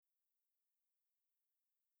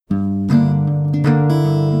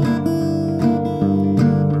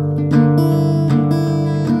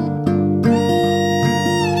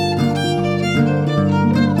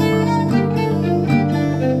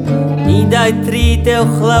Dau tri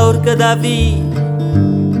dewch lawr gyda fi.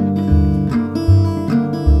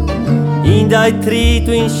 1, 2, 3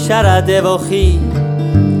 dwi'n siarad efo chi.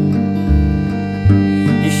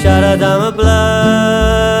 I siarad am y blaidd.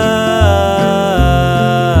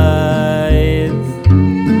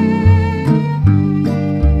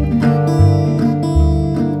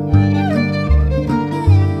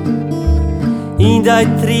 1, 2,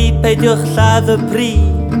 3 peidiwch lladd y pri.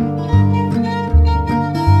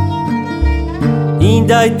 1,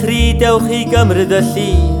 2, 3 dewch i gymryd y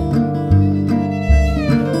llu.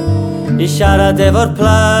 I siarad efo'r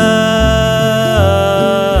plaid.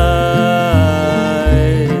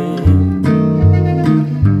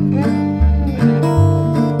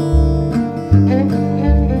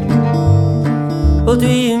 Wel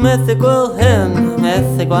dwi methu gweld hyn,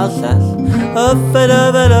 methu gweld llall.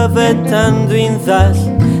 Yfed tan dwi'n ddall.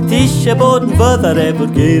 Ti eisiau bod yn fyddar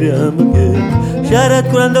efo'r geiriau am y geir. Siarad,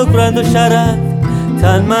 gwrando, gwrando, siarad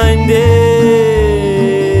tan mae'n deg.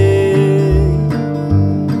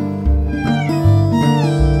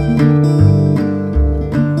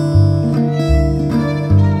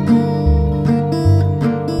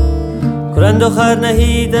 Gwrandwch arna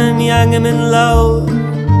hyd yn i angen mynd lawr.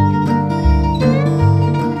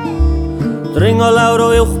 Dringo lawr o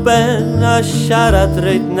uwchben a siarad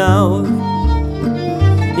reit nawr.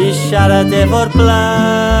 I siarad efo'r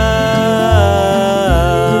blaid.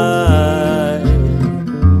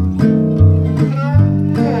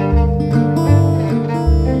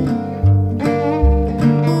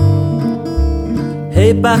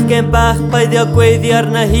 Hei bachgen bach, paidio gweiddi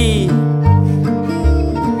arna hi.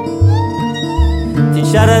 Ti'n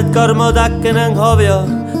siarad gormod ac yn anghofio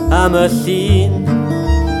am y llun.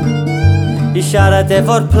 I siarad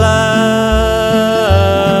efo'r plaid.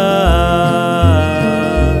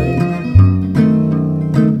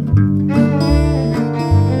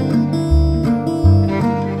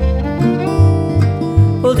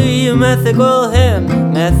 Wel dwi methu gweld hyn,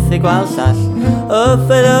 methu gweld llall.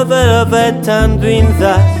 Yfed tan dwi'n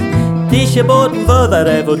ddall. Ti eisiau bod yn fyddar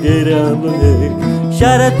efo'r geiriau am y geir.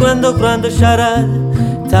 Siarad, gwrando, gwrando, siarad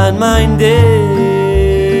tan mae'n deg.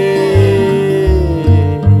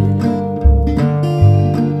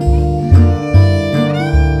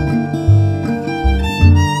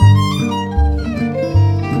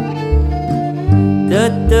 Da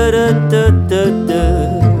da da da da da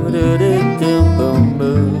da da da boom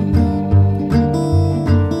boom.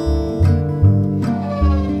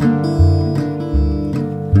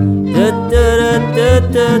 Da da da da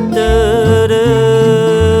da da da.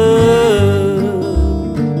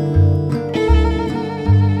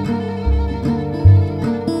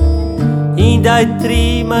 1, 2,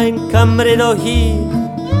 3 mae'n cymryd o hyd.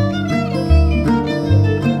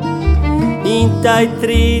 1, 2,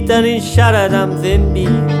 3 da ni'n siarad am ddim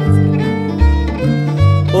byd.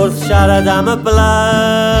 Wrth siarad am y blaid.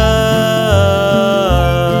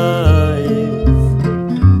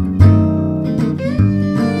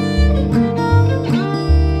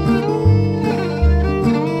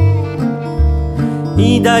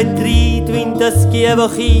 1, 2, 3 dwi'n dysgu efo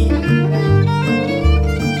chi.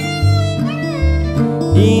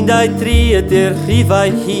 1, 2, 3 ydy'r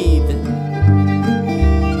rhifau hyd.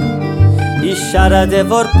 I siarad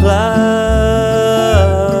efo'r plaid.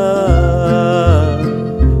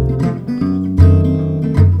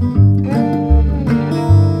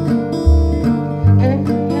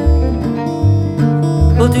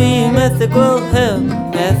 Wel dwi methu gweld hyn,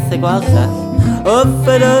 methu gweld llall.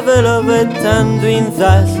 Yfed tan dwi'n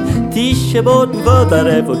ddall. Ti eisiau bod yn fyddar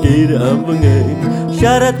efo geiriau am fy ngeir.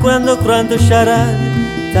 Siarad, gwrando, gwrando, siarad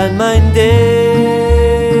tan mae'n deg.